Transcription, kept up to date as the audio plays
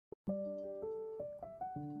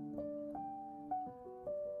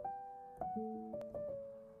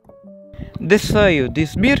The soil,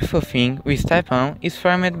 this beautiful thing we step on, is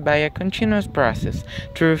formed by a continuous process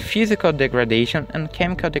through physical degradation and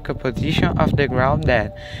chemical decomposition of the ground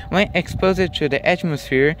that, when exposed to the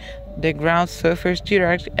atmosphere, the ground suffers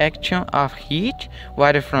direct action of heat,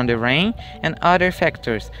 water from the rain, and other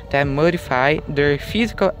factors that modify their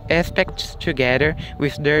physical aspects together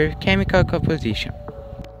with their chemical composition.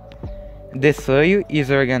 The soil is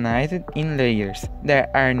organized in layers that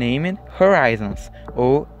are named horizons,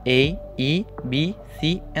 O, A, E, B,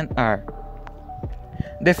 C, and R.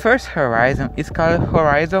 The first horizon is called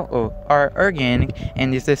horizon O, or organic,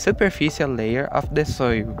 and is the superficial layer of the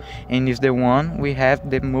soil, and is the one we have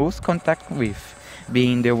the most contact with,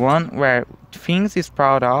 being the one where things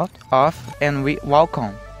sprout out of and we walk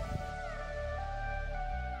on.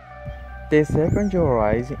 The second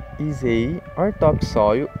horizon is A, or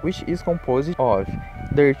topsoil, which is composed of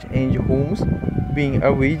dirt and humus, being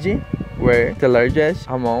a region where the largest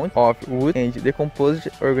amount of wood and decomposed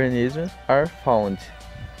organisms are found.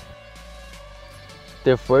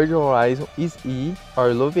 The third horizon is E,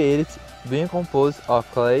 or loviates, being composed of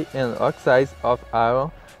clay and oxides of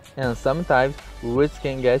iron, and sometimes roots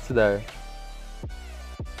can get there.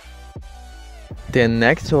 The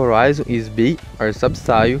next horizon is B, or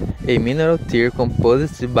subsoil, a mineral tier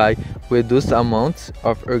composed by reduced amounts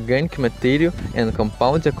of organic material and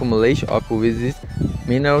compound accumulation of these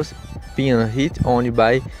minerals being hit only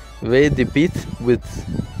by the deep width.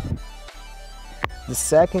 The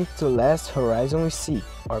second to last horizon is C,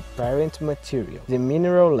 or parent material, the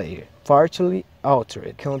mineral layer, partially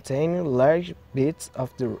altered, containing large bits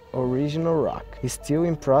of the original rock, still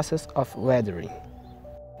in process of weathering.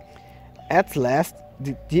 At last,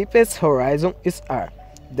 the deepest horizon is R,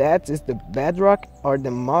 that is the bedrock or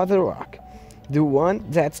the mother rock, the one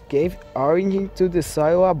that gave origin to the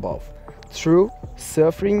soil above, through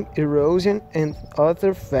suffering erosion and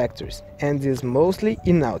other factors, and is mostly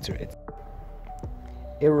unaltered.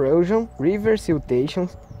 Erosion, river siltation,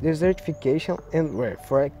 desertification, and wear,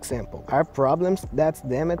 for example, are problems that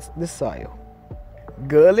damage the soil.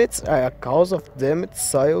 Gullets are a cause of damaged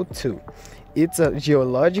soil too. It's a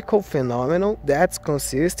geological phenomenon that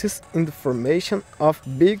consists in the formation of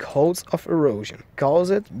big holes of erosion,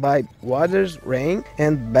 caused by water's rain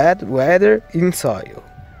and bad weather in soil.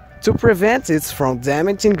 To prevent it from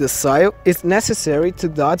damaging the soil, it's necessary to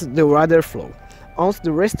dot the water flow. Once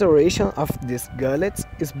the restoration of these gullets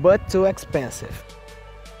is but too expensive.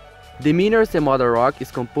 The minerals and mother rock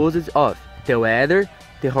is composed of the weather,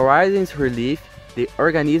 the horizon's relief, the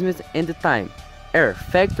organisms, and the time are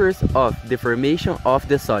factors of the formation of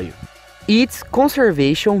the soil. Its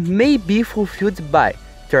conservation may be fulfilled by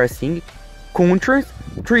terracing, contours,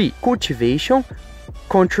 tree cultivation,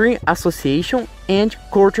 contour association, and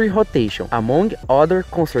country rotation, among other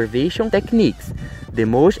conservation techniques, the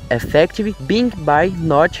most effective being by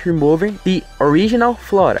not removing the original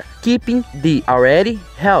flora, keeping the already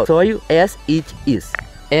healthy soil as it is,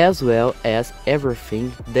 as well as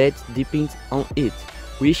everything that depends on it,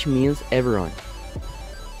 which means everyone.